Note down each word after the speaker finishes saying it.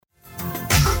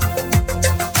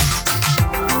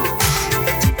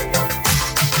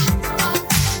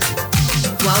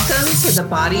the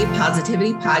Body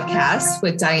Positivity Podcast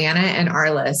with Diana and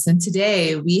Arliss. And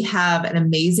today we have an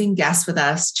amazing guest with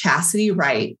us, Chasidy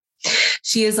Wright.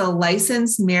 She is a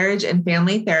licensed marriage and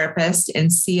family therapist in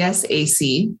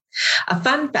CSAC. A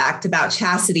fun fact about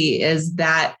Chasidy is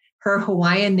that her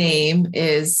Hawaiian name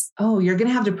is, you're going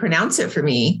to have to pronounce it for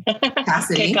me,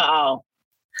 Chasidy. Keka'au.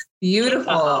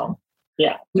 Beautiful. Keka'au.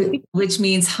 Yeah. Which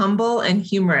means humble and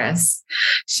humorous.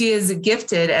 She is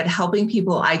gifted at helping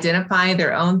people identify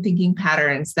their own thinking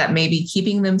patterns that may be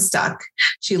keeping them stuck.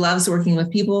 She loves working with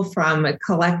people from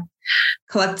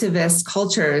collectivist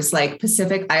cultures like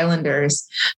Pacific Islanders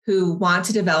who want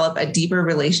to develop a deeper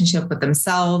relationship with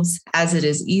themselves, as it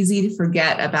is easy to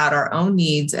forget about our own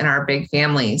needs and our big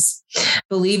families.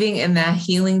 Believing in the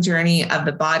healing journey of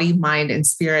the body, mind, and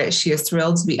spirit, she is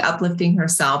thrilled to be uplifting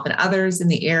herself and others in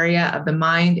the area of the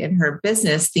mind in her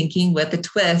business, Thinking with a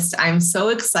Twist. I'm so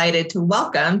excited to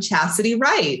welcome Chasidy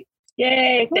Wright.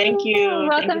 Yay, thank you.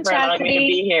 Welcome, thank you for allowing me to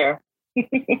be here.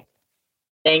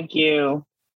 Thank you.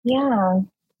 Yeah.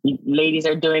 You ladies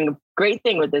are doing a great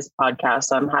thing with this podcast.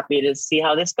 So I'm happy to see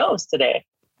how this goes today.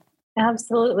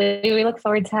 Absolutely. We look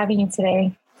forward to having you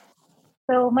today.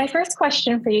 So my first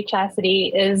question for you,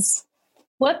 Chasidy, is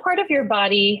what part of your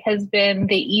body has been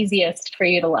the easiest for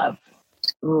you to love?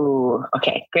 Ooh,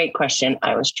 okay. Great question.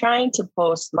 I was trying to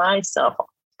post myself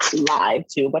live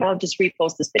too, but I'll just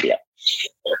repost this video.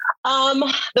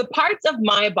 The parts of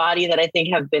my body that I think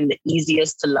have been the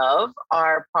easiest to love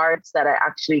are parts that I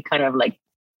actually kind of like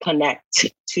connect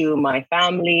to my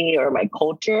family or my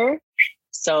culture.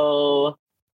 So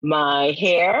my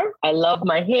hair, I love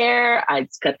my hair.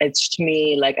 It's to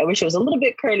me, like, I wish it was a little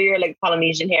bit curlier, like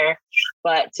Polynesian hair,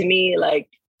 but to me, like,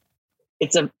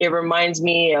 it reminds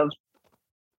me of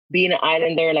being an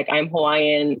islander. Like, I'm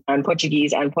Hawaiian, I'm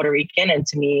Portuguese, I'm Puerto Rican. And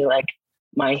to me, like,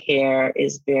 my hair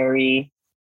is very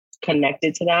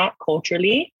connected to that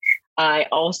culturally. I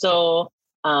also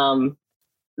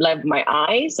love my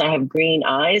eyes. I have green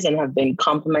eyes and have been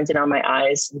complimented on my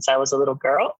eyes since I was a little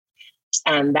girl.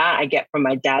 And that I get from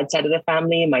my dad's side of the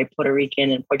family, my Puerto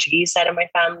Rican and Portuguese side of my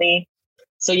family.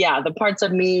 So yeah, the parts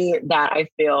of me that I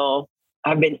feel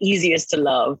have been easiest to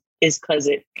love is because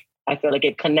I feel like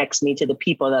it connects me to the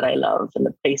people that I love and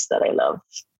the place that I love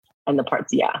and the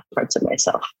parts of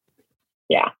myself.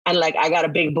 Yeah. And like, I got a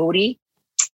big booty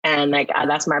and like,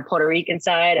 that's my Puerto Rican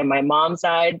side and my mom's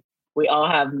side. We all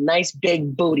have nice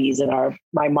big booties in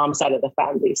my mom's side of the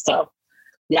family. So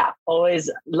yeah, always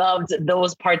loved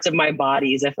those parts of my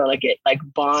bodies. I feel like it like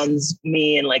bonds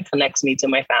me and like connects me to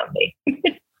my family.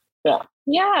 Yeah.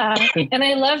 Yeah. And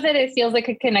I love that it feels like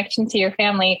a connection to your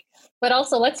family. But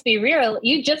also, let's be real,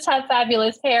 you just have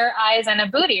fabulous hair, eyes, and a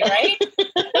booty, right?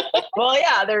 Well,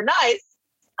 yeah, they're nice.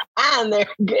 And they're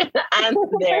good and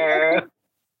they're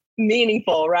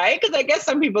meaningful, right? Because I guess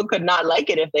some people could not like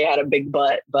it if they had a big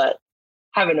butt, but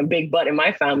having a big butt in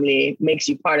my family makes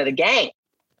you part of the gang,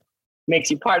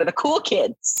 makes you part of the cool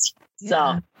kids. Yeah.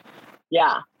 So,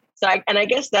 yeah. So, I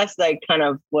guess that's like kind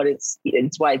of what it's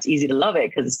why it's easy to love it,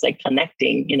 because it's like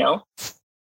connecting, you know?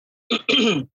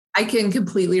 I can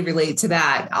completely relate to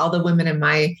that. All the women in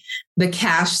the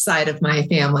cash side of my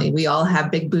family, we all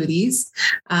have big booties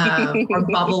or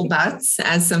bubble butts,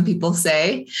 as some people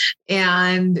say.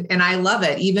 And I love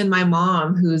it. Even my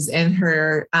mom, who's in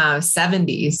her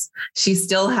 70s, she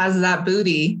still has that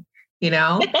booty, you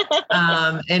know?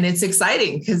 And it's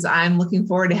exciting because I'm looking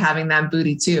forward to having that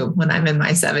booty too when I'm in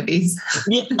my 70s.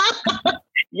 Yeah.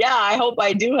 Yeah, I hope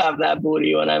I do have that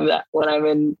booty when I'm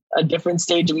in a different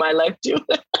stage of my life too.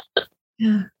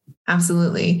 Yeah,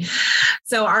 absolutely.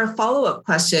 So our follow-up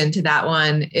question to that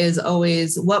one is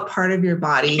always, what part of your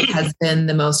body has been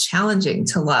the most challenging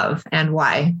to love and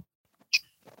why?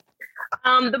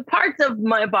 The parts of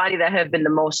my body that have been the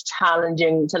most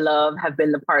challenging to love have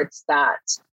been the parts that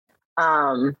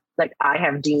like I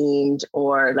have deemed,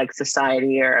 or like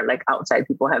society or like outside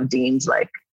people have deemed like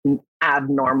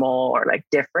abnormal or like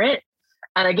different.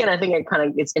 And again, I think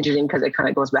it's interesting because it kind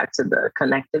of goes back to the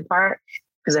connected part,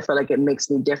 because I feel like it makes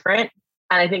me different.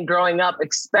 And I think growing up,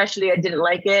 especially, I didn't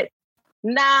like it.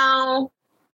 Now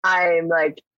I'm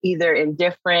like either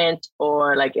indifferent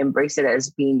or like embrace it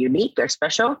as being unique or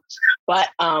special. But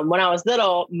when I was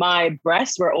little, my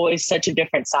breasts were always such a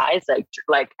different size,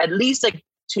 like at least like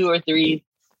 2 or 3,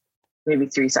 maybe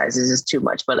 3 sizes is too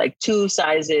much, but like 2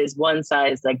 sizes, 1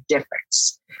 size, like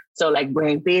difference. So like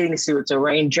wearing bathing suits or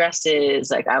wearing dresses,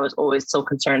 like I was always so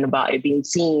concerned about it being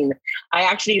seen. I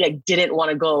actually like didn't want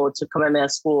to go to Kamehameha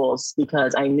schools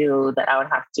because I knew that I would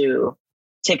have to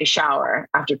take a shower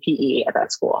after PE at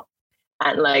that school.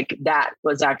 And like that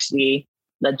was actually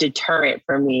the deterrent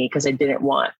for me because I didn't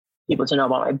want people to know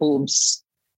about my boobs.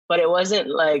 but it wasn't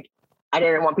like, I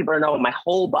didn't want people to know my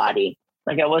whole body.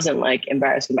 Like I wasn't like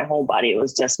embarrassed with my whole body. It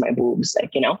was just my boobs,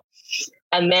 like, you know?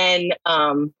 And then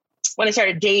when I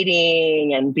started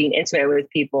dating and being intimate with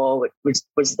people, which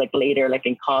was like later, like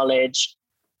in college,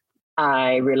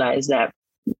 I realized that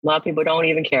a lot of people don't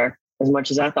even care as much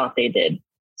as I thought they did.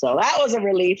 So that was a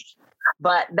relief.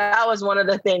 But that was one of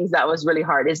the things that was really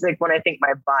hard. It's like when I think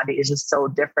my body is just so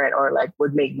different or like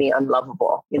would make me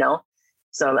unlovable, you know?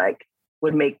 So like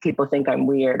would make people think I'm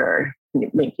weird or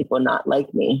make people not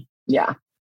like me. Yeah.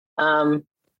 And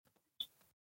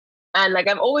like,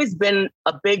 I've always been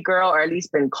a big girl, or at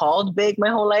least been called big my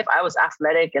whole life. I was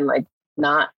athletic and like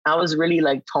I was really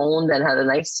like toned and had a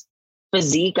nice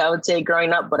physique, I would say,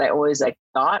 growing up, but I always like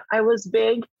thought I was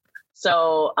big.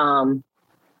 So,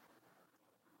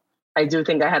 I do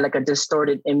think I had like a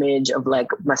distorted image of like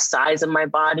the size of my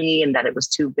body and that it was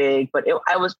too big, but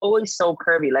I was always so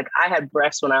curvy. Like I had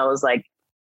breasts when I was like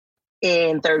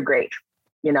in 3rd grade,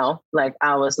 you know, like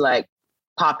I was like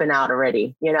popping out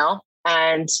already, you know?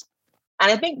 And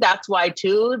I think that's why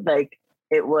too, like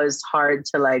it was hard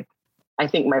to like, I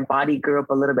think my body grew up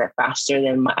a little bit faster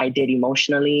than I did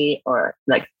emotionally or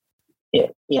like,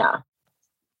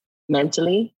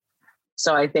 mentally.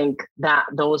 So I think that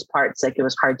those parts, like it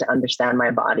was hard to understand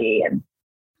my body and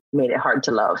made it hard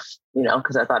to love, you know,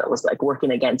 because I thought it was like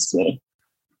working against me.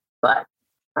 But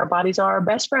our bodies are our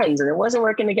best friends and it wasn't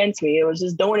working against me. It was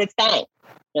just doing its thing,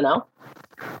 you know?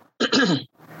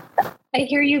 I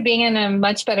hear you being in a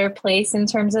much better place in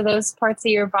terms of those parts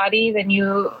of your body than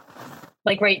you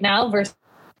like right now versus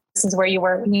where you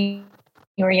were when you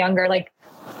were younger. Like,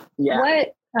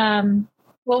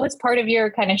 what was part of your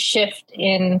kind of shift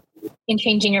in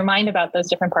changing your mind about those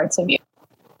different parts of you?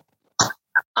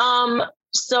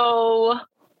 So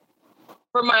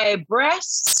for my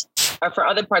breasts or for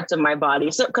other parts of my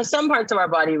body, so because some parts of our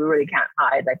body we really can't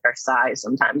hide, like our size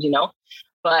sometimes, you know.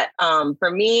 But for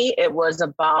me, it was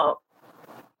about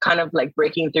kind of like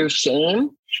breaking through shame.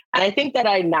 And I think that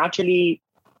I naturally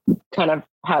kind of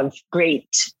have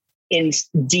great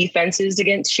defenses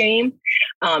against shame,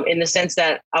 in the sense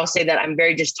that I'll say that I'm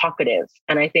very just talkative.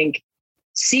 And I think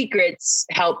secrets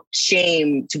help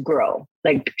shame to grow.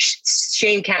 Like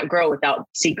shame can't grow without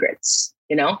secrets,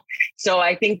 you know? So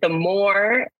I think the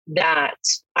more that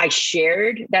I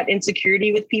shared that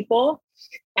insecurity with people,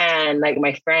 and like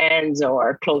my friends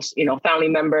or close, you know, family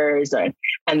members, and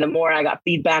the more I got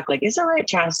feedback, like, it's all right,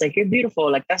 Chas, like, you're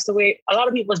beautiful. Like, that's the way a lot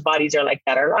of people's bodies are like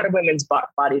that, or a lot of women's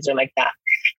bodies are like that.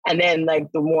 And then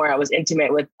like, the more I was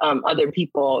intimate with other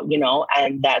people, you know,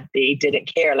 and that they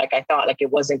didn't care, like I thought like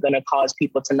it wasn't going to cause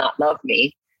people to not love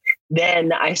me,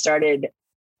 then I started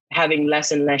having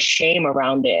less and less shame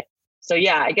around it. So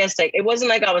yeah, I guess like, it wasn't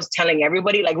like I was telling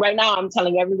everybody, like right now I'm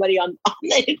telling everybody on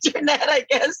the internet, I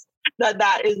guess,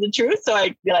 that is the truth. So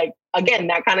I like, again,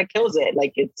 that kind of kills it.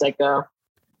 Like, it's like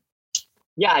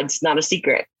it's not a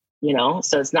secret, you know?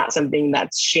 So it's not something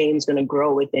that shame's going to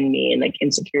grow within me and like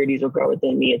insecurities will grow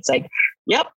within me. It's like,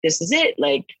 yep, this is it.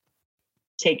 Like,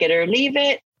 take it or leave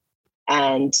it.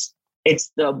 And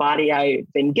it's the body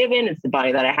I've been given. It's the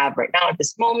body that I have right now at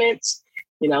this moment,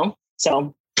 you know?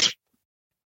 So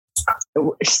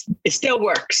it still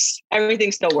works.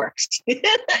 Everything still works.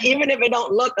 Even if it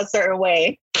don't look a certain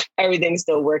way, everything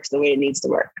still works the way it needs to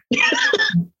work.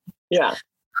 Yeah.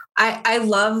 I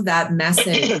love that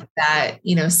message that,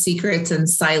 you know, secrets and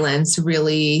silence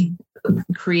really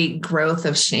create growth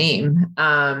of shame.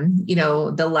 You know,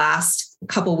 the last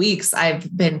couple weeks,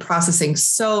 I've been processing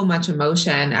so much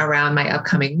emotion around my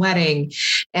upcoming wedding.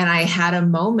 And I had a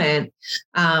moment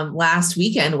last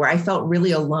weekend where I felt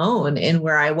really alone in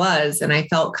where I was. And I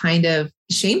felt kind of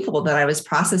shameful that I was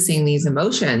processing these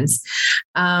emotions.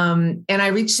 And I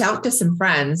reached out to some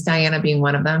friends, Diana being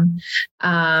one of them,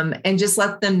 and just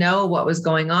let them know what was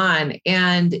going on.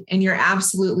 And you're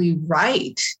absolutely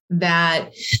right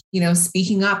that, you know,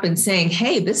 speaking up and saying,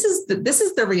 hey, this is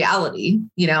the reality.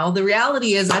 You know, the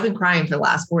reality is I've been crying for the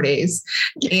last 4 days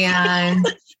and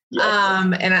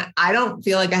and I don't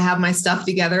feel like I have my stuff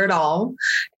together at all.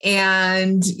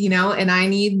 And, you know, and I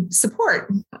need support.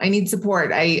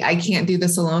 I can't do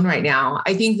this alone right now.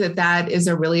 I think that is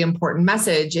a really important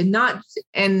message, and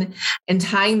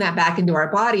tying that back into our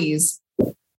bodies.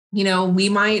 You know, we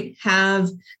might have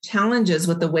challenges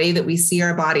with the way that we see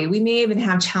our body. We may even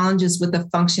have challenges with the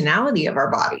functionality of our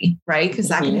body, right? Because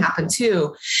that can happen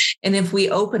too. And if we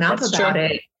open up about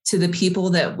it to the people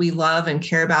that we love and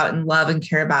care about and love and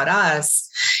care about us,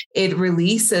 it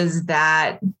releases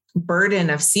that burden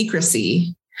of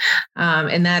secrecy.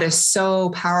 And that is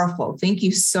so powerful. Thank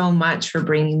you so much for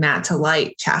bringing that to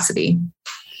light, Chasidy.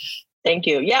 Thank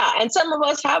you. Yeah. And some of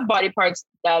us have body parts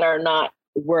that are not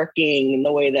working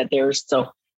the way that they're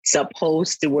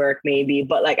supposed to work, maybe.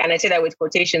 But like, and I say that with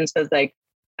quotations because like,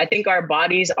 I think our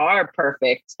bodies are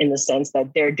perfect in the sense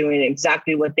that they're doing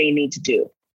exactly what they need to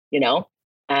do, you know?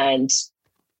 And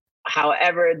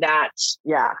however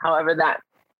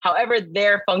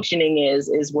their functioning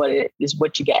is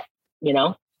what you get, you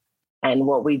know? And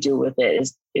what we do with it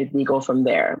is we go from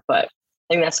there. But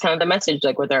I think that's kind of the message,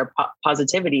 like with our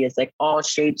positivity, is like all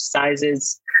shapes,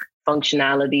 sizes,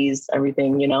 functionalities,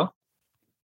 everything, you know?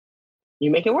 You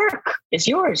make it work. It's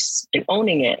yours, and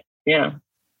owning it. Yeah.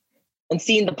 And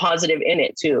seeing the positive in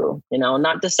it too, you know,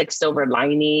 not just like silver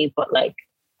lining, but like,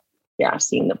 yeah,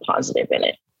 seeing the positive in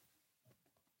it.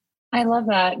 I love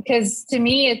that. Because to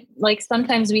me, it like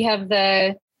sometimes we have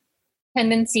the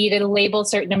tendency to label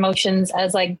certain emotions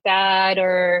as like bad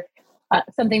or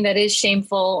something that is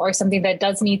shameful or something that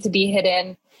does need to be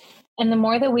hidden. And the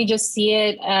more that we just see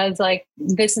it as like,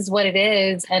 this is what it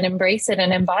is and embrace it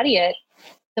and embody it,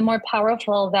 the more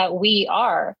powerful that we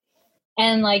are.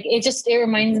 And like, it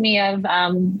reminds me of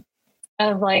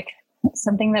like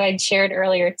something that I'd shared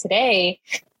earlier today,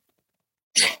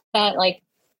 that like,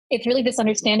 it's really this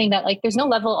understanding that like, there's no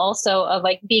level also of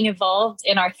like being evolved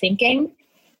in our thinking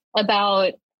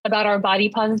about our body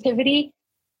positivity.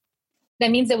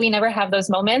 That means that we never have those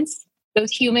moments,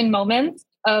 those human moments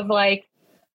of like,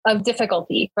 of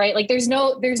difficulty, right? Like there's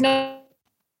no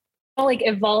like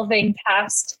evolving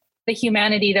past the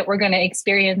humanity that we're going to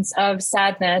experience of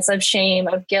sadness, of shame,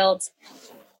 of guilt.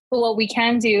 But what we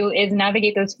can do is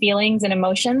navigate those feelings and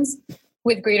emotions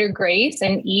with greater grace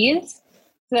and ease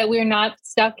so that we're not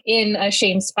stuck in a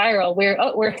shame spiral. We're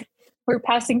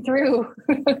passing through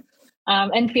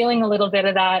and feeling a little bit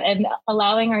of that and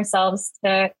allowing ourselves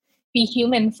to be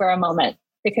human for a moment,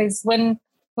 because when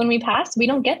we pass, we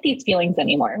don't get these feelings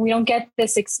anymore. We don't get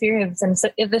this experience. And so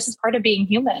this is part of being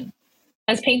human,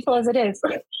 as painful as it is.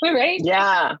 Right?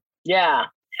 Yeah. Yeah.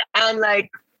 And like,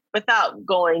 without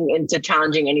going into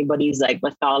challenging anybody's like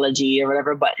mythology or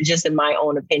whatever, but just in my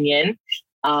own opinion,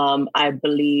 I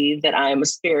believe that I am a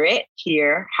spirit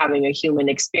here having a human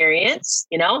experience,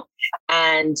 you know?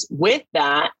 And with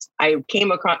that, I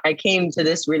came to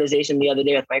this realization the other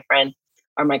day with my friend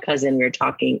or my cousin. We were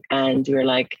talking and we were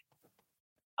like,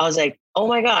 I was like, oh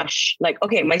my gosh, like,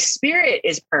 okay, my spirit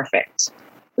is perfect.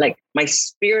 Like my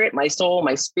spirit, my soul,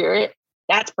 my spirit,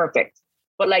 that's perfect.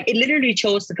 But like, it literally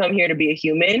chose to come here to be a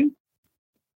human.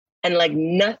 And like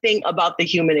nothing about the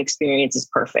human experience is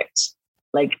perfect.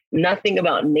 Like nothing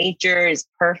about nature is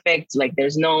perfect. Like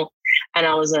and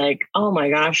I was like, oh my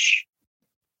gosh,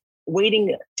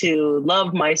 waiting to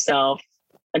love myself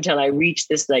until I reach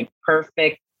this like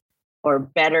perfect or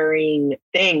bettering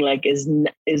thing, like is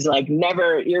like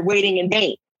never, you're waiting in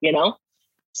vain, you know?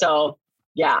 So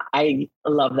yeah, I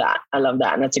love that. I love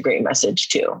that. And that's a great message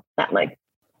too. That like,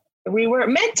 we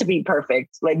weren't meant to be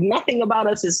perfect. Like nothing about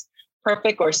us is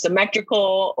perfect or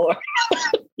symmetrical or,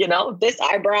 you know, this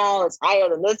eyebrow is higher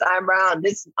than this eyebrow. And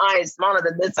this eye is smaller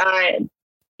than this eye. And,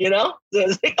 you know, so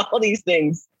it's like all these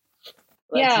things.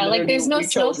 Yeah, like there's no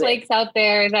snowflakes out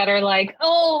there that are like,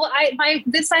 oh,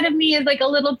 this side of me is like a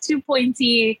little too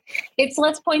pointy. It's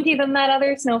less pointy than that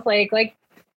other snowflake. Like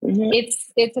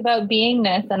it's about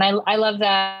beingness, and I love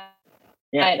that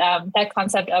that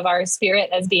concept of our spirit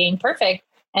as being perfect,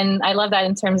 and I love that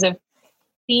in terms of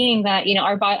being that, you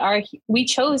know, we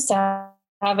chose to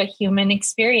have a human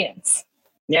experience.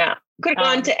 Yeah, could have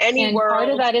gone to any world. Part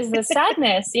of that is the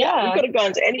sadness. Yeah, we could have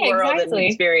gone to any world and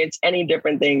experienced any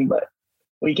different thing, but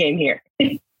we came here.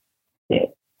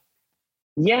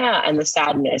 Yeah. And the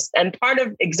sadness. And part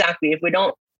of exactly, if we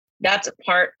don't, that's a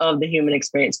part of the human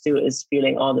experience too, is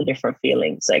feeling all the different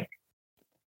feelings. Like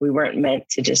we weren't meant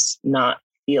to just not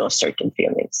feel certain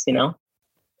feelings, you know,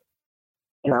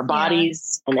 in our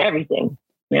bodies and everything.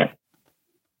 Yeah.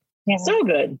 So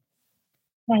good.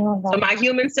 I love that. So my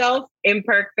human self,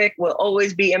 imperfect, will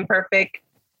always be imperfect.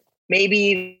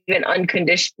 Maybe even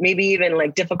unconditioned, maybe even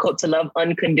like difficult to love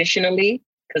unconditionally,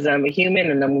 because I'm a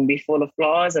human and I'm going to be full of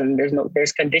flaws and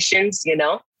there's conditions, you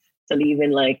know, to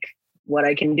even like what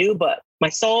I can do, but my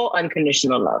soul,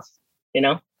 unconditional love, you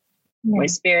know, my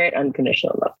spirit,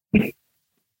 unconditional love.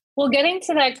 Well, getting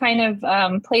to that kind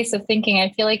of place of thinking,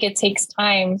 I feel like it takes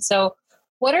time. So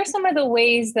what are some of the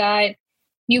ways that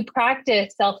you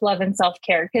practice self-love and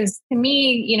self-care? Because to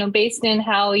me, you know, based in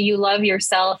how you love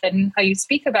yourself and how you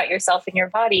speak about yourself and your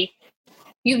body,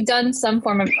 you've done some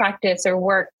form of practice or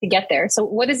work to get there. So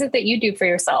what is it that you do for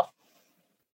yourself?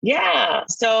 Yeah.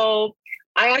 So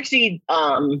I actually,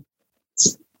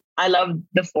 I love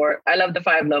the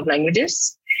 5 love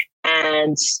languages,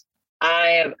 and I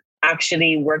have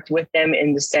actually worked with them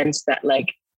in the sense that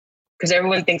like because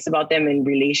everyone thinks about them in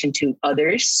relation to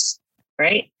others,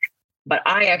 right? But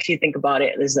I actually think about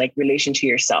it as like relation to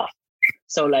yourself.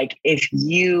 So like if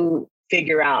you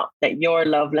figure out that your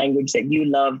love language that you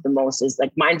love the most is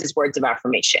like mine's is words of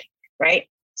affirmation, right?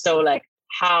 So like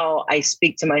how I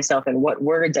speak to myself and what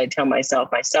words I tell myself,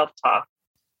 my self-talk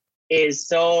is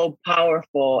so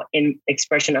powerful in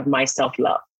expression of my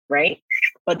self-love, right?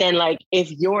 But then like if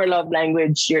your love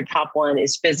language, your top one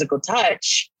is physical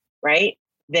touch, right?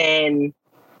 Then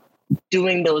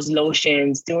doing those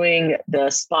lotions, doing the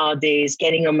spa days,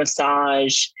 getting a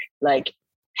massage, like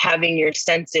having your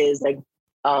senses like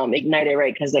ignited,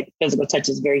 right? Because like physical touch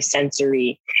is very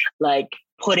sensory, like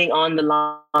putting on the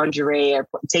lingerie or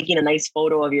taking a nice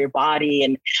photo of your body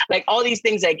and like all these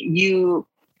things like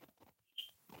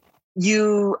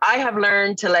I have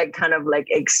learned to like kind of like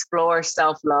explore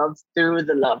self-love through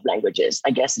the love languages,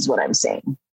 I guess is what I'm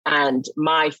saying. And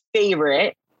my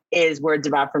favorite is words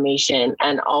of affirmation.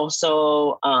 And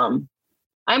also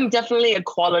I'm definitely a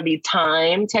quality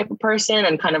time type of person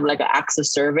and kind of like an acts of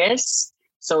service.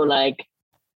 So like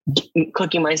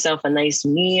cooking myself a nice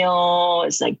meal,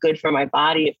 it's like good for my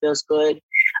body. It feels good.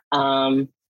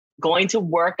 Going to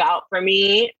work out for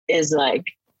me is like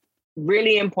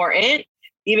really important,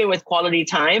 even with quality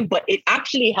time, but it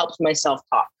actually helps my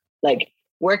self-talk. Like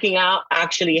working out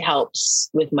actually helps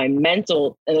with my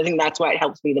mental. And I think that's why it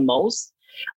helps me the most.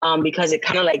 Because it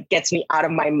kind of like gets me out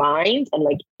of my mind and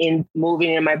like in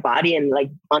moving in my body and like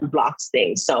unblocks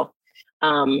things. So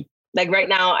like right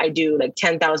now I do like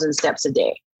 10,000 steps a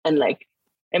day. And like,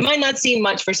 it might not seem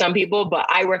much for some people, but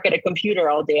I work at a computer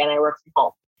all day and I work from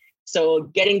home. So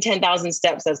getting 10,000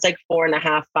 steps, that's like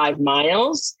 4.5, 5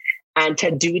 miles. And to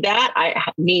do that,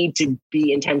 I need to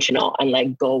be intentional and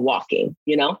like go walking,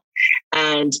 you know,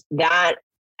 and that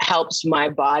helps my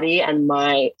body and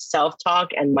my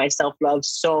self-talk and my self-love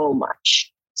so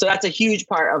much. So that's a huge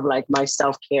part of like my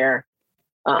self-care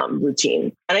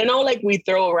routine. And I know like we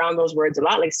throw around those words a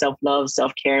lot, like self-love,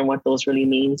 self-care and what those really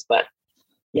means. But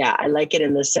yeah, I like it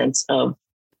in the sense of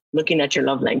looking at your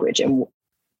love language and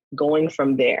going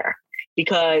from there.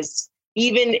 Because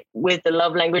even with the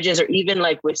love languages or even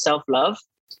like with self-love,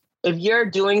 if you're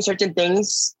doing certain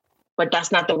things, but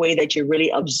that's not the way that you're really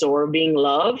absorbing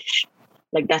love,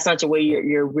 like that's not the way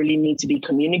you really need to be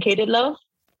communicated love,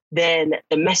 then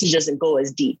the message doesn't go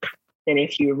as deep than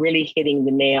if you're really hitting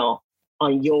the nail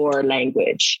on your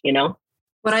language, you know?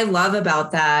 What I love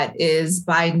about that is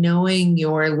by knowing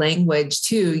your language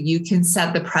too, you can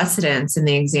set the precedence and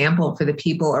the example for the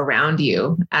people around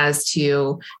you as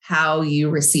to how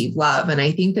you receive love. And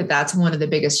I think that that's one of the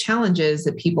biggest challenges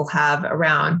that people have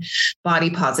around body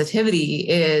positivity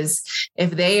is if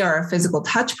they are a physical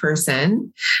touch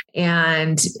person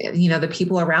and, you know, the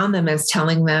people around them is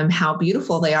telling them how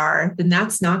beautiful they are, then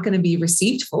that's not going to be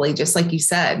received fully, just like you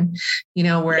said, you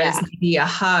know, whereas maybe a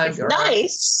hug it's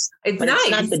nice. It's but nice. It's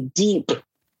not the deep.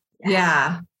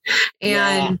 Yeah.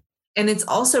 And it's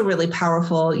also really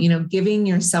powerful, you know, giving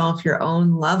yourself your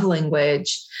own love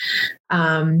language.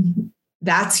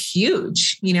 That's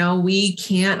huge. You know, we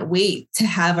can't wait to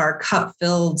have our cup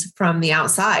filled from the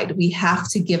outside. We have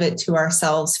to give it to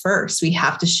ourselves first. We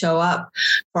have to show up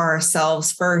for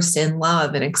ourselves first in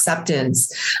love and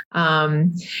acceptance.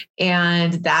 And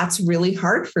that's really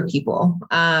hard for people.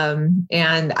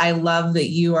 And I love that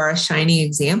you are a shining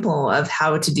example of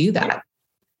how to do that.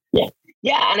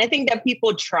 Yeah. And I think that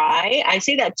people try. I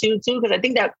say that too, because I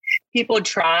think that people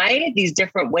try these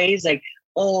different ways, like,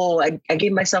 oh, I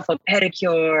gave myself a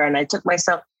pedicure and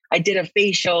I did a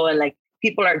facial, and like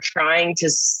people are trying to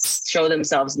show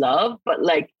themselves love. But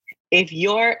like, if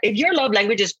your love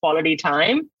language is quality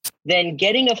time, then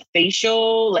getting a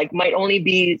facial like might only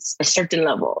be a certain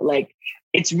level. Like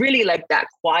it's really like that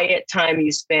quiet time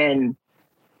you spend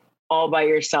all by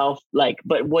yourself. Like,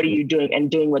 but what are you doing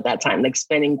and doing with that time? Like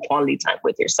spending quality time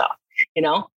with yourself, you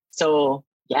know? So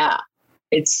yeah,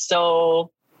 it's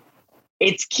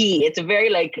key. It's a very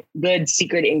like good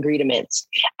secret ingredient.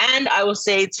 And I will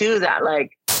say too that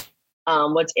like,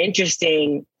 what's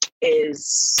interesting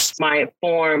is my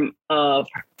form of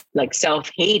like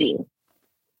self-hating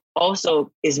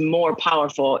also is more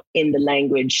powerful in the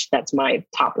language that's my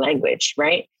top language,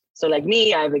 right? So like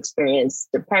me, I've experienced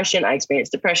depression. I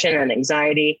experienced depression and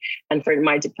anxiety. And for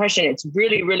my depression, it's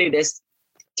really, really this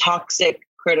toxic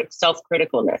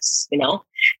self-criticalness, you know?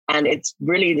 And it's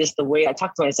really just the way I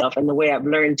talk to myself, and the way I've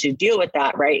learned to deal with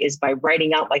that, right, is by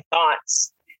writing out my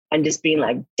thoughts and just being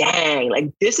like, dang,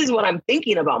 like this is what I'm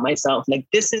thinking about myself. Like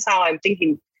this is how I'm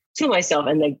thinking to myself.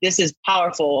 And like, this is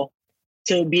powerful.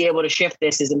 To be able to shift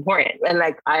this is important. And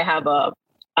like, I have a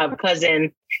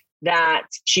cousin that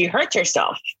she hurts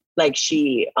herself like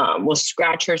she will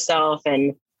scratch herself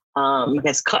and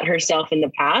has cut herself in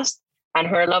the past. And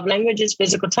her love language is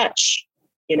physical touch,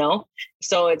 you know?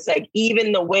 So it's like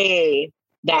even the way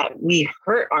that we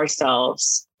hurt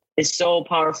ourselves is so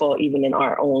powerful, even in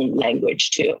our own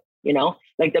language too, you know?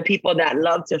 Like the people that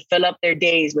love to fill up their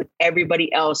days with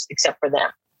everybody else except for them.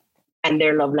 And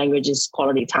their love language is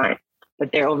quality time.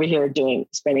 But they're over here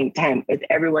spending time with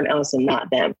everyone else and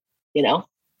not them, you know?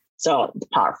 So it's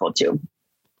powerful too.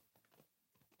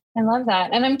 I love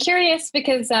that. And I'm curious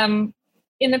because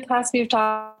in the past we've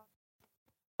talked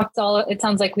it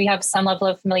sounds like we have some level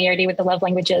of familiarity with the love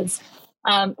languages.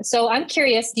 So I'm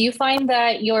curious, do you find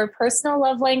that your personal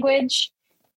love language,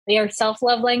 your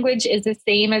self-love language is the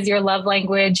same as your love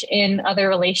language in other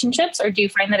relationships, or do you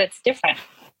find that it's different?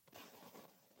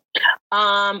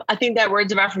 I think that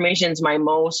words of affirmation is my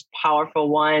most powerful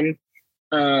one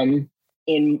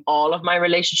in all of my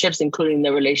relationships, including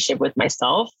the relationship with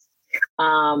myself.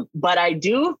 But I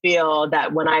do feel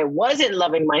that when I wasn't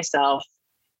loving myself,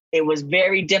 it was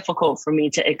very difficult for me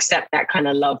to accept that kind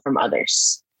of love from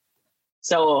others.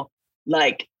 So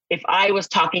like if I was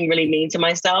talking really mean to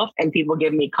myself and people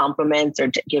give me compliments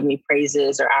or give me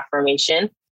praises or affirmation,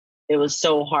 it was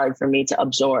so hard for me to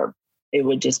absorb. It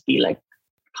would just be like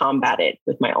combated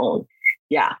with my own.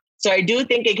 Yeah. So I do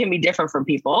think it can be different from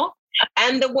people.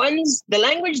 And the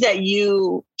language that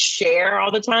you share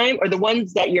all the time, or the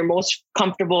ones that you're most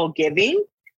comfortable giving,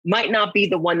 might not be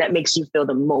the one that makes you feel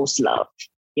the most loved,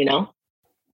 you know?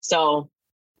 So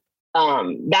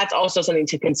that's also something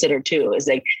to consider too, is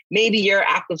like, maybe you're an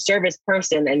active service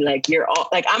person and like, you're all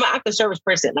like, I'm an active service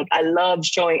person. Like I love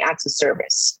showing acts of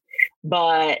service,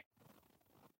 but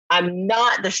I'm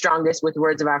not the strongest with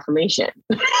words of affirmation,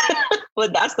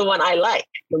 but that's the one I like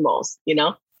the most, you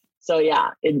know? So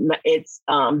yeah, it's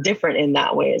different in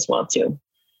that way as well too.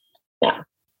 Yeah.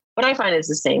 But I find it's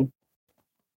the same.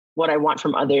 What I want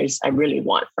from others, I really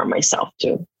want from myself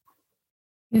too.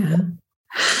 Yeah.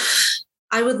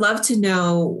 I would love to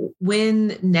know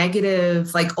when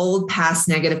negative, like old past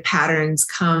negative patterns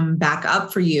come back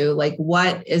up for you, like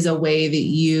what is a way that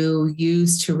you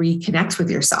use to reconnect with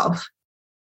yourself?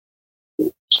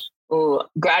 Oh,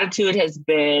 gratitude has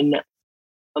been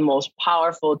the most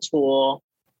powerful tool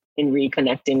in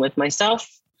reconnecting with myself.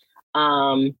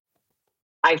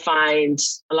 I find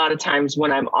a lot of times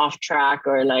when I'm off track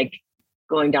or like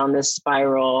going down this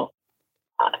spiral,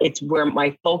 it's where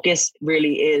my focus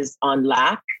really is on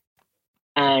lack,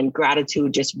 and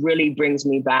gratitude just really brings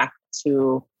me back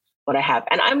to what I have.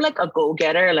 And I'm like a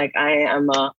go-getter. Like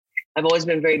I've always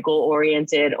been very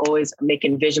goal-oriented, always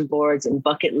making vision boards and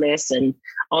bucket lists and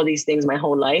all these things my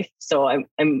whole life. So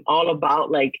I'm all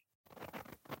about like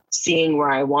seeing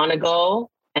where I want to go.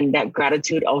 And that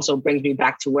gratitude also brings me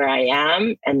back to where I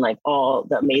am and like all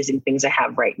the amazing things I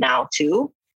have right now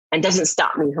too. And doesn't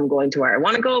stop me from going to where I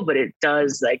want to go, but it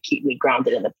does like keep me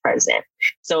grounded in the present.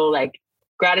 So like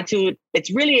gratitude, it's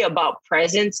really about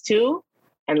presence too.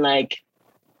 And like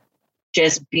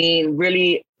just being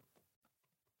really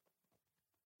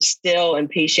still and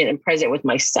patient and present with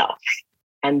myself.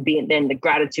 And then the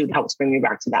gratitude helps bring me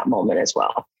back to that moment as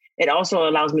well. It also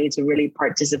allows me to really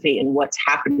participate in what's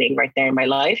happening right there in my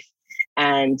life.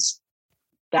 And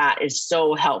that is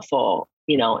so helpful,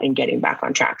 you know, in getting back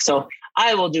on track. So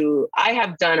I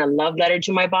have done a love letter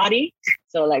to my body.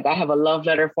 So like I have a love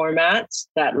letter format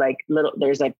that like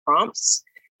there's like prompts,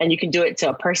 and you can do it to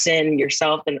a person,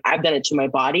 yourself. And I've done it to my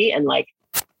body and like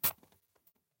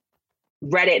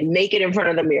read it naked in front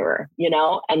of the mirror, you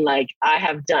know? And like I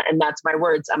have done, and that's my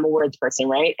words. I'm a words person,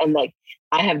 right? And like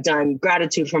I have done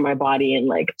gratitude for my body and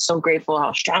like so grateful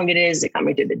how strong it is. It got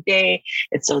me through the day.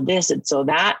 It's so this, it's so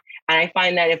that. And I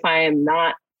find that if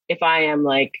I am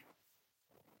like,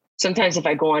 sometimes if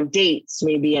I go on dates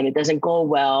maybe and it doesn't go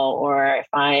well, or if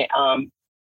I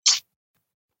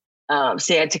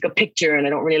say I took a picture and I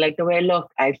don't really like the way I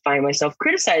look, I find myself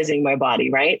criticizing my body,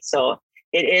 right? So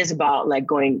it is about like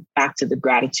going back to the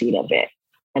gratitude of it.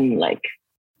 And like,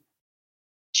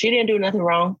 she didn't do nothing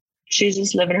wrong. She's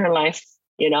just living her life,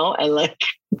 you know? And like,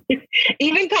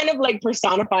 even kind of like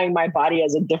personifying my body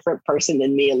as a different person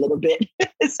than me a little bit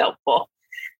is helpful.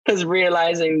 Because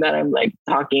realizing that I'm like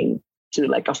talking to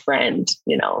like a friend,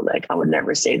 you know, like I would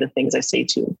never say the things I say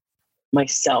to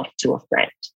myself to a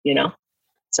friend, you know?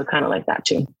 So kind of like that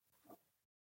too.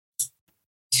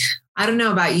 I don't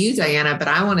know about you, Diana, but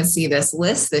I want to see this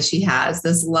list that she has,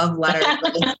 this love letter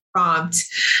prompt.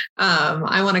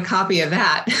 I want a copy of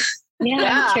that.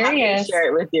 Yeah, I'm curious. Share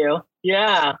it with you.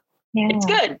 Yeah, it's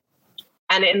good.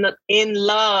 And in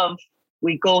love,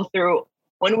 we go through,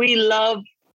 when we love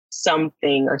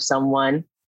something or someone,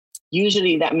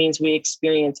 usually that means we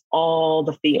experience all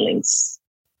the feelings.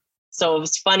 So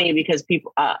it's funny because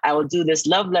people, I will do this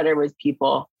love letter with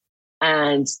people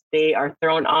and they are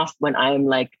thrown off when I'm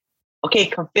like, okay,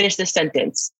 come finish this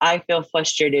sentence. I feel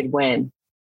frustrated when.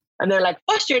 And they're like,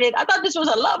 frustrated? I thought this was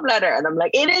a love letter. And I'm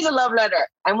like, it is a love letter.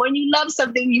 And when you love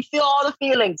something, you feel all the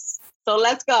feelings. So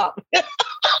let's go.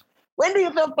 When do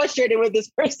you feel frustrated with this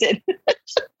person?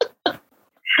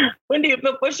 When do you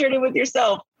feel frustrated with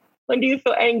yourself? When do you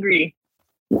feel angry?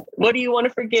 What do you want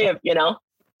to forgive? You know?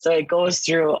 So it goes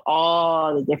through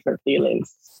all the different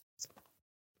feelings.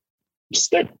 It's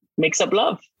good. Makes up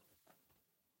love.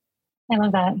 I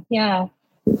love that. Yeah.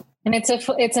 And it's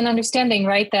an understanding,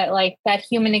 right? That like that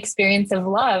human experience of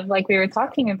love, like we were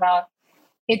talking about,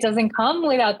 it doesn't come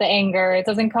without the anger. It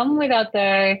doesn't come without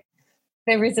the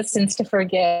resistance to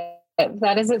forgive.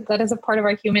 That is a part of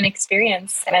our human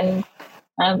experience. And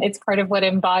it's part of what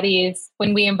embodies,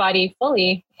 when we embody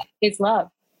fully, is love.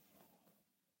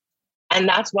 And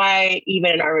that's why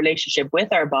even in our relationship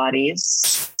with our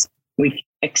bodies, we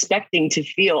expecting to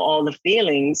feel all the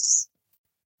feelings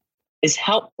is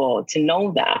helpful to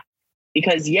know that.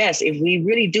 Because yes, if we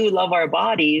really do love our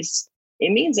bodies,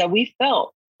 it means that we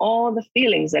felt all the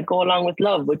feelings that go along with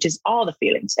love, which is all the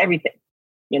feelings, everything,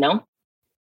 you know?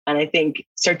 And I think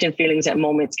certain feelings at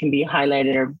moments can be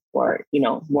highlighted or you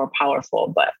know, more powerful,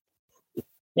 but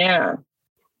yeah,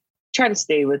 try to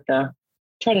stay with the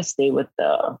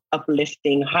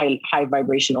uplifting, high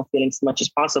vibrational feelings as much as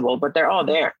possible, but they're all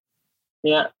there.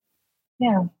 Yeah.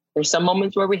 Yeah. There's some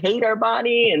moments where we hate our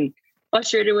body and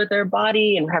frustrated with our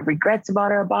body and have regrets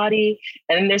about our body.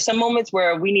 And then there's some moments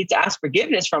where we need to ask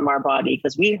forgiveness from our body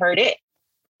because we hurt it,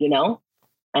 you know,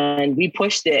 and we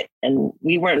pushed it and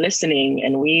we weren't listening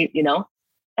and we, you know,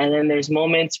 and then there's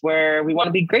moments where we want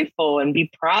to be grateful and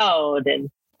be proud. And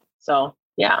so,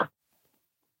 yeah,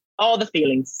 all the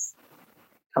feelings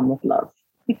come with love.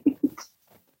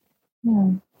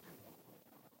 Yeah.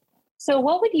 So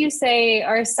what would you say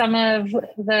are some of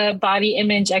the body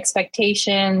image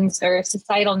expectations or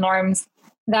societal norms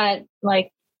that,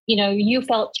 like, you know, you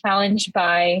felt challenged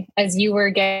by as you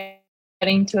were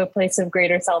getting to a place of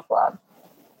greater self-love?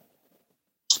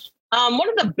 One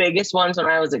of the biggest ones when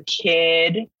I was a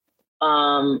kid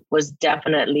was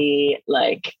definitely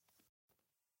like,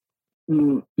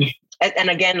 and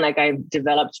again, like I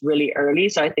developed really early.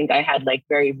 So I think I had like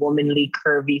very womanly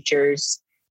curve features,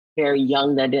 very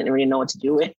young that I didn't really know what to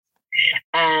do with.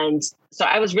 And so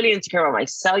I was really insecure about my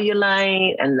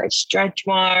cellulite and like stretch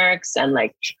marks. And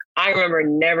like, I remember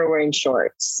never wearing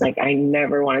shorts. Like I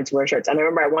never wanted to wear shorts. And I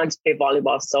remember I wanted to play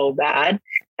volleyball so bad.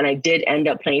 And I did end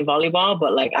up playing volleyball,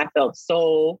 but like I felt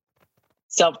so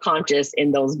self-conscious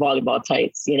in those volleyball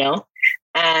tights, you know?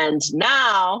 And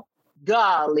now,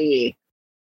 golly,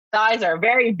 thighs are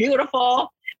very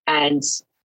beautiful. And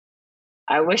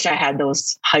I wish I had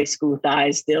those high school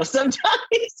thighs still sometimes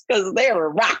because they were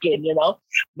rocking, you know.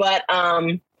 But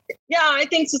yeah, I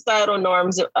think societal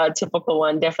norms, a typical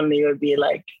one definitely would be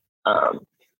like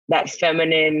that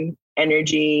feminine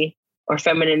energy or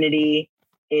femininity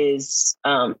is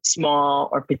small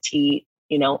or petite,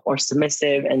 you know, or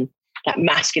submissive, and that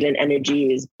masculine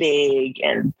energy is big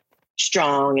and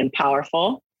strong and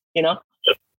powerful, you know,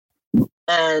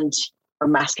 and or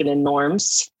masculine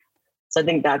norms. So I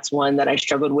think that's one that I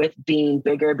struggled with, being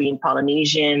bigger, being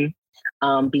Polynesian,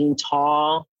 being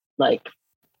tall. Like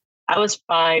I was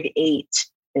 5'8"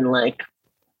 in like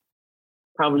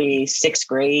probably 6th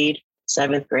grade,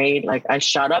 7th grade. Like I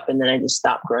shot up and then I just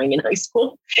stopped growing in high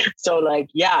school. So like,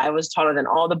 yeah, I was taller than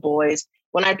all the boys.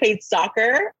 When I played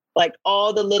soccer, like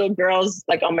all the little girls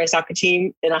like on my soccer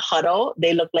team in a huddle,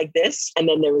 they looked like this. And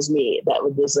then there was me that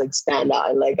would just like stand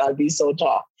out and like, I'd be so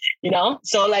tall, you know?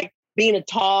 So like, being a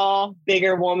tall,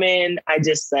 bigger woman, I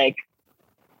just like,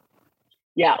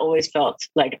 yeah, always felt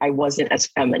like I wasn't as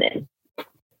feminine.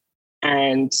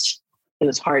 And it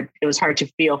was hard to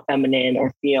feel feminine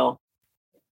or feel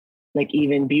like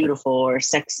even beautiful or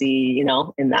sexy, you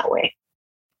know, in that way.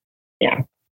 Yeah.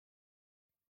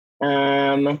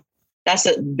 That's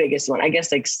the biggest one. I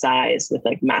guess like size with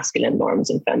like masculine norms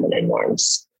and feminine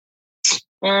norms.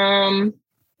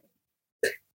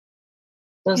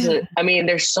 I mean,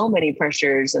 there's so many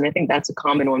pressures, and I think that's a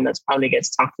common one that's probably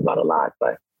gets talked about a lot,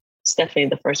 but it's definitely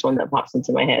the first one that pops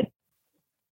into my head.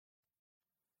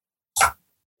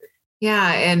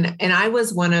 Yeah. And I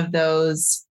was one of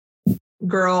those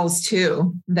girls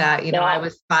too, that, you know, I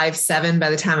was 5'7"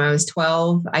 by the time I was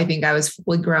 12. I think I was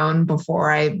fully grown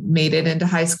before I made it into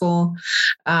high school.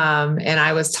 And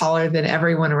I was taller than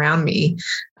everyone around me,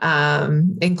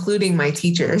 including my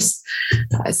teachers.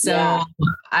 So yeah.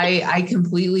 I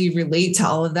completely relate to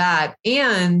all of that.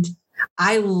 And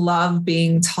I love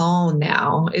being tall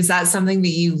now. Is that something that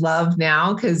you love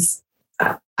now? Because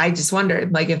I just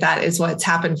wondered, like, if that is what's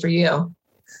happened for you.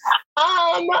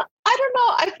 I don't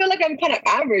know. I feel like I'm kind of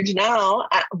average now,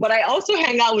 but I also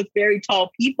hang out with very tall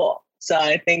people. So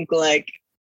I think like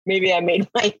maybe I made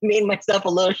myself a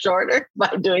little shorter by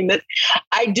doing this.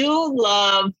 I do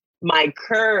love my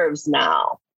curves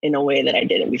now in a way that I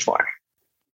didn't before.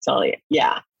 So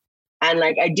yeah. And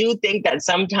like, I do think that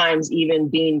sometimes even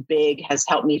being big has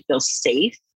helped me feel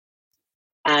safe.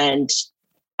 And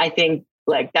I think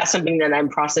like that's something that I'm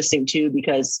processing too,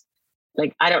 because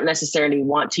like, I don't necessarily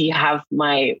want to have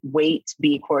my weight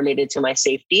be correlated to my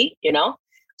safety, you know?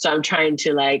 So I'm trying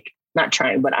to like, not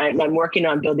trying, but I'm working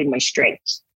on building my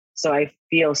strength. So I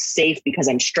feel safe because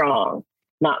I'm strong,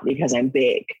 not because I'm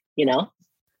big, you know?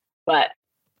 But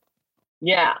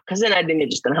yeah, because then I think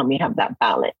it's just going to help me have that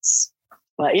balance.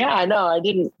 But yeah, I know I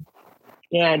didn't.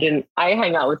 I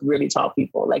hang out with really tall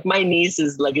people. Like my niece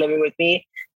is like living with me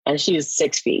and she's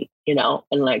 6 feet, you know,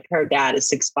 and like her dad is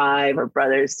 6'5", her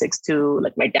brother is 6'2",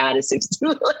 like my dad is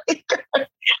 6'2".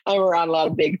 I'm around a lot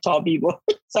of big, tall people.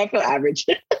 So I feel average.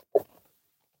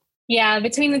 Yeah,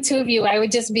 between the two of you, I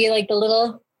would just be like the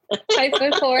little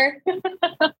 5'4".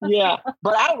 Yeah,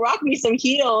 but I'll rock me some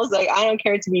heels. Like I don't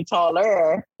care to be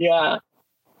taller. Yeah,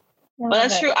 but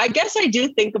that's true. I guess I do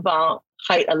think about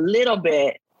height a little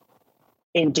bit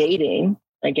in dating.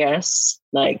 I guess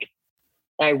like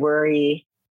I worry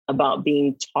about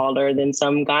being taller than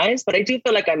some guys, but I do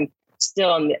feel like I'm still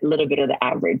on a little bit of the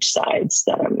average sides,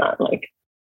 that I'm not like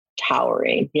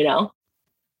towering, you know.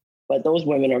 But those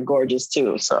women are gorgeous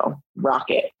too. So rock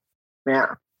it.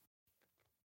 Yeah.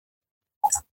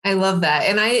 I love that.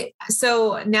 And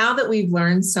so now that we've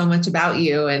learned so much about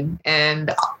you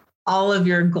and all of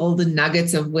your golden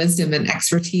nuggets of wisdom and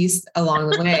expertise along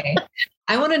the way,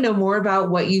 I want to know more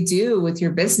about what you do with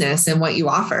your business and what you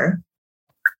offer.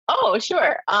 Oh,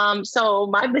 sure. So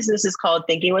my business is called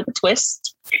Thinking with a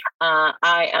Twist.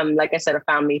 I am, like I said, a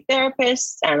family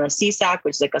therapist and a CSAC,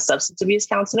 which is like a substance abuse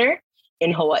counselor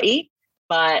in Hawaii.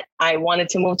 But I wanted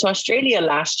to move to Australia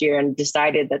last year and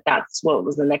decided that that's what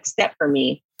was the next step for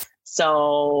me.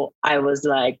 So I was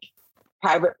like,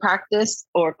 private practice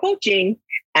or coaching,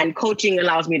 and coaching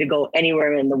allows me to go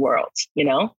anywhere in the world, you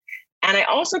know? And I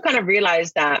also kind of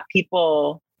realized that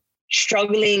people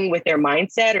struggling with their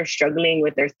mindset or struggling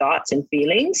with their thoughts and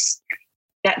feelings,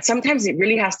 that sometimes it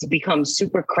really has to become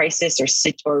super crisis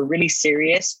or really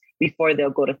serious before they'll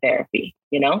go to therapy,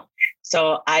 you know?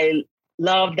 So I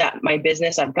love that my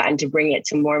business, I've gotten to bring it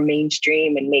to more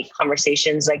mainstream and make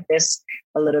conversations like this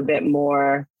a little bit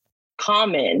more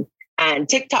common. And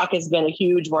TikTok has been a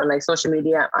huge one, like social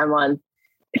media. I'm on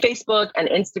Facebook and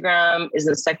Instagram is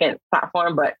the second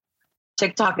platform, but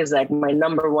TikTok is like my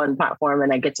number one platform.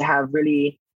 And I get to have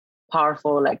really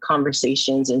powerful like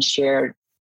conversations and share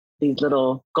these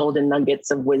little golden nuggets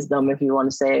of wisdom, if you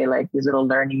want to say, like these little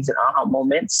learnings and aha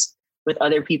moments with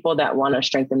other people that want to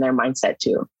strengthen their mindset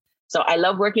too. So I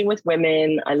love working with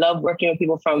women. I love working with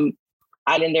people from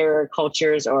Islander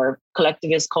cultures or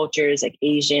collectivist cultures like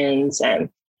Asians and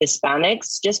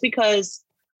Hispanics, just because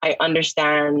I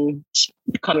understand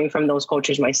coming from those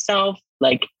cultures myself,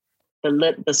 like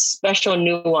the special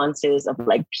nuances of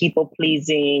like people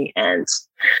pleasing and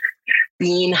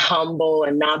being humble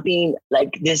and not being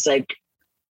like this, like,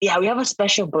 yeah, we have a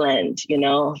special blend, you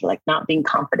know, of like not being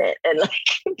confident and like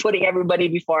putting everybody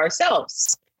before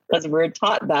ourselves, because we're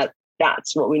taught that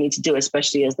that's what we need to do,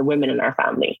 especially as the women in our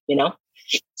family, you know?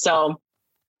 So,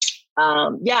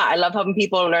 yeah, I love helping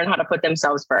people learn how to put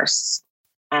themselves first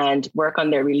and work on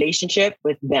their relationship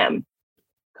with them.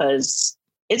 Because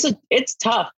it's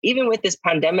tough. Even with this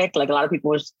pandemic, like a lot of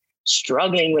people are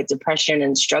struggling with depression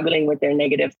and struggling with their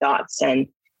negative thoughts and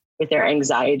with their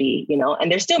anxiety, you know,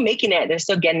 and they're still making it. They're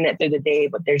still getting it through the day,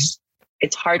 but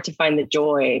it's hard to find the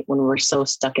joy when we're so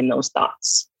stuck in those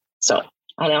thoughts. So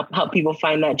I help people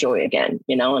find that joy again,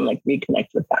 you know, and like reconnect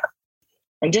with that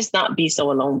and just not be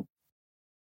so alone.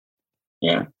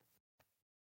 Yeah.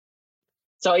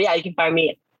 So yeah, you can find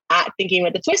me at Thinking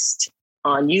with a Twist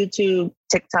on YouTube,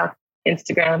 TikTok,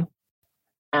 Instagram.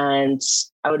 And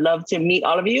I would love to meet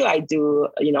all of you. I do,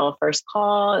 you know, a first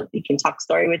call. You can talk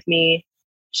story with me,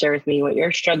 share with me what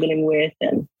you're struggling with,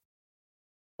 and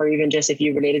or even just if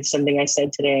you related to something I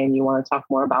said today and you want to talk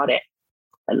more about it.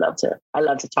 I love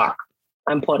to talk.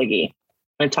 I'm Portuguese.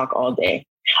 I talk all day.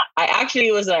 I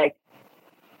actually was like,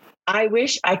 I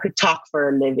wish I could talk for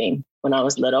a living when I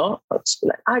was little.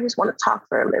 I just want to talk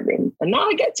for a living. And now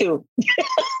I get to.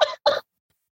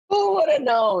 Who would have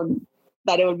known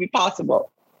that it would be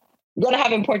possible? You got to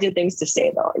have important things to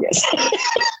say, though, I guess.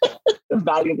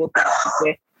 Valuable things to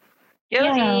say.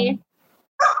 Guilty.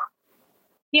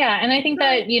 Yeah. And I think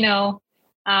that,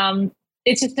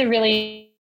 it's just a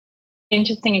really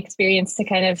interesting experience to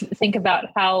kind of think about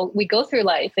how we go through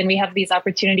life, and we have these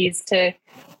opportunities to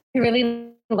really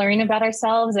learn about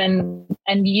ourselves and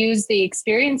use the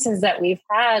experiences that we've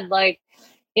had. Like,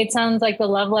 it sounds like the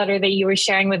love letter that you were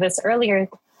sharing with us earlier,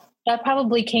 that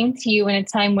probably came to you in a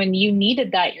time when you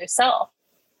needed that yourself.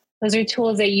 Those are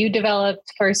tools that you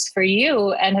developed first for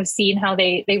you and have seen how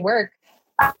they work,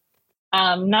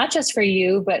 not just for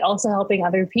you, but also helping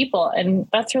other people. And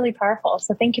that's really powerful.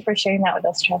 So thank you for sharing that with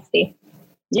us, Chasidy.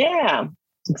 Yeah,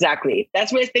 exactly.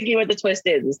 That's what thinking with the twist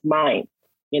is. It's mine.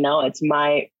 It's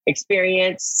my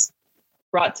experience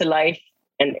brought to life,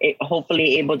 and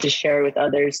hopefully able to share with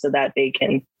others so that they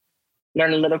can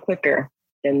learn a little quicker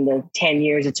than the 10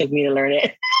 years it took me to learn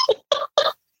it.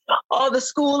 All the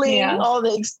schooling, all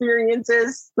the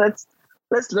experiences. Let's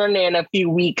learn it in a few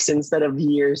weeks instead of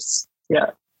years. Yeah.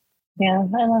 Yeah,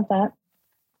 I love that.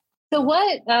 So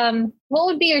what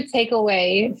would be your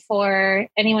takeaway for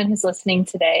anyone who's listening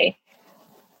today?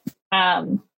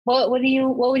 What would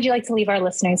you like to leave our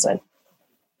listeners with?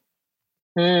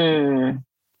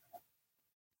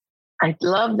 I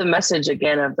love the message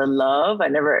again of the love. I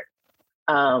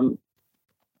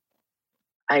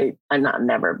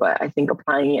think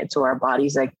applying it to our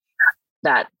bodies, like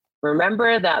that.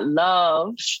 Remember that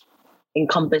love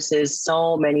encompasses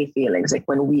so many feelings. Like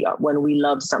when we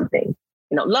love something,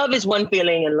 love is one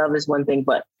feeling and love is one thing,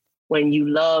 but when you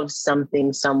love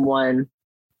someone,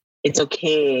 it's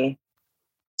okay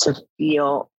to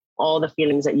feel all the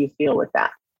feelings that you feel with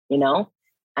that,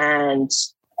 and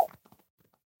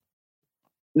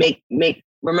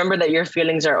remember that your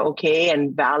feelings are okay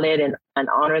and valid, and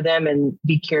honor them and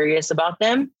be curious about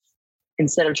them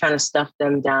instead of trying to stuff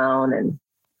them down and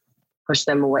push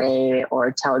them away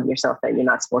or tell yourself that you're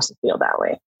not supposed to feel that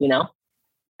way,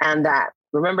 and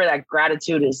remember that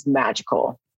gratitude is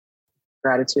magical.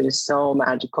 Gratitude is so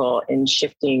magical in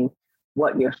shifting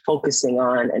what you're focusing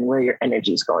on and where your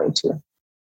energy is going to.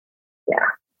 Yeah.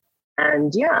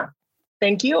 And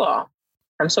thank you all.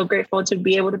 I'm so grateful to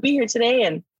be able to be here today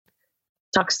and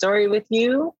talk story with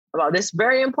you about this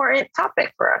very important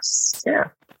topic for us. Yeah.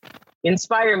 You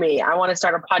inspire me. I want to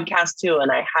start a podcast too,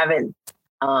 and I haven't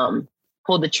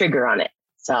pulled the trigger on it.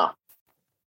 So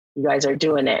you guys are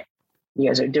doing it. You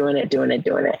guys are doing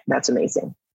it. That's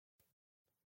amazing.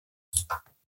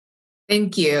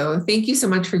 Thank you. Thank you so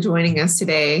much for joining us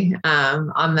today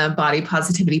on the Body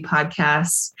Positivity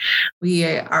Podcast. We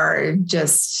are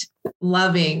just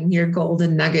loving your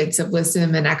golden nuggets of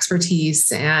wisdom and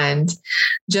expertise, and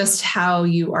just how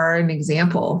you are an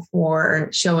example for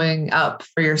showing up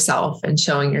for yourself and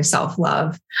showing yourself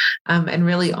love, and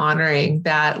really honoring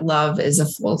that love is a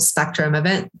full spectrum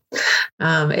event.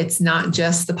 It's not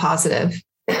just the positive.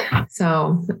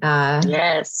 So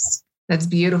yes, that's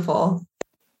beautiful.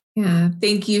 Yeah,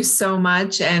 thank you so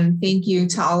much. And thank you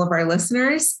to all of our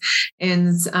listeners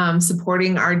in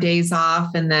supporting our days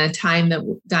off and the time that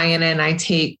Diana and I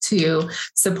take to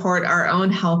support our own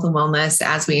health and wellness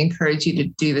as we encourage you to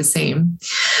do the same.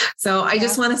 So I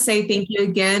just want to say thank you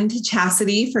again to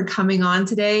Chasidy for coming on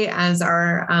today as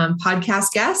our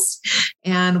podcast guest.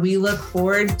 And we look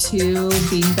forward to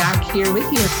being back here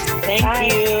with you.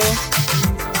 Thank you.